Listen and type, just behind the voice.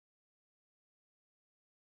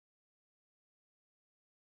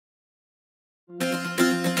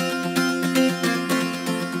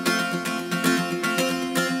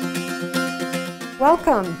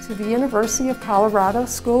Welcome to the University of Colorado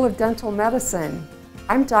School of Dental Medicine.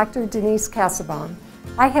 I'm Dr. Denise Kassebaum.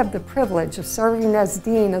 I have the privilege of serving as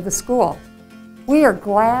Dean of the school. We are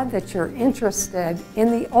glad that you're interested in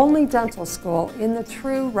the only dental school in the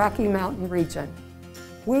true Rocky Mountain region.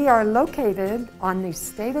 We are located on the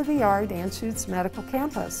state-of-the-art Anschutz Medical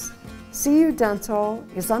Campus. CU Dental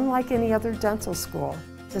is unlike any other dental school.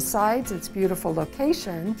 Besides its beautiful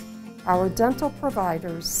location, our dental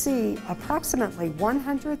providers see approximately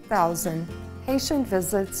 100,000 patient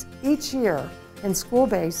visits each year in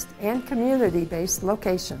school-based and community-based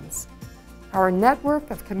locations. Our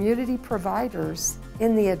network of community providers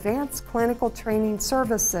in the Advanced Clinical Training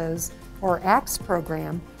Services, or ACTS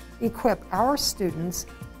program, equip our students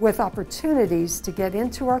with opportunities to get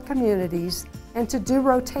into our communities and to do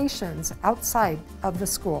rotations outside of the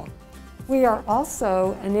school. We are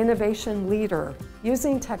also an innovation leader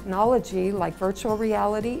using technology like virtual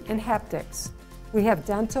reality and haptics. We have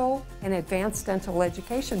dental and advanced dental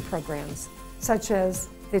education programs, such as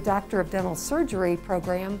the Doctor of Dental Surgery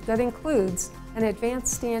program that includes an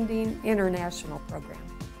advanced standing international program,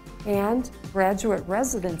 and graduate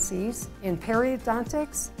residencies in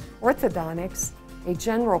periodontics, orthodontics, a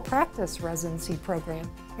general practice residency program,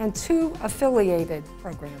 and 2 affiliated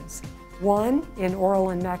programs, one in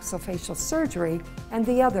oral and maxillofacial surgery and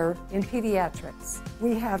the other in pediatrics.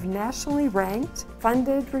 We have nationally ranked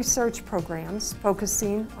funded research programs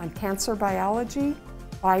focusing on cancer biology,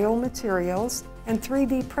 biomaterials, and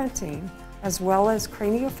 3D printing, as well as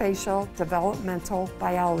craniofacial developmental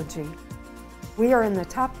biology. We are in the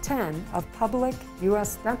top 10 of public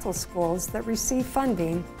U.S. dental schools that receive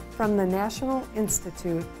funding from the National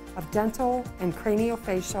Institute of Dental and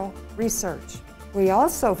Craniofacial Research. We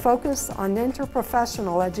also focus on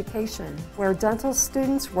interprofessional education, where dental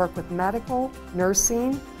students work with medical,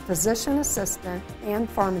 nursing, physician assistant, and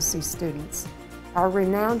pharmacy students. Our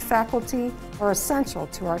renowned faculty are essential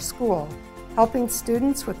to our school, helping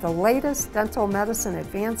students with the latest dental medicine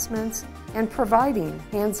advancements and providing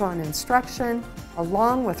hands-on instruction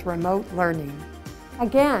along with remote learning.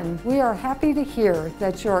 Again, we are happy to hear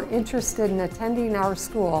that you're interested in attending our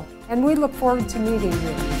school, and we look forward to meeting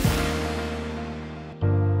you.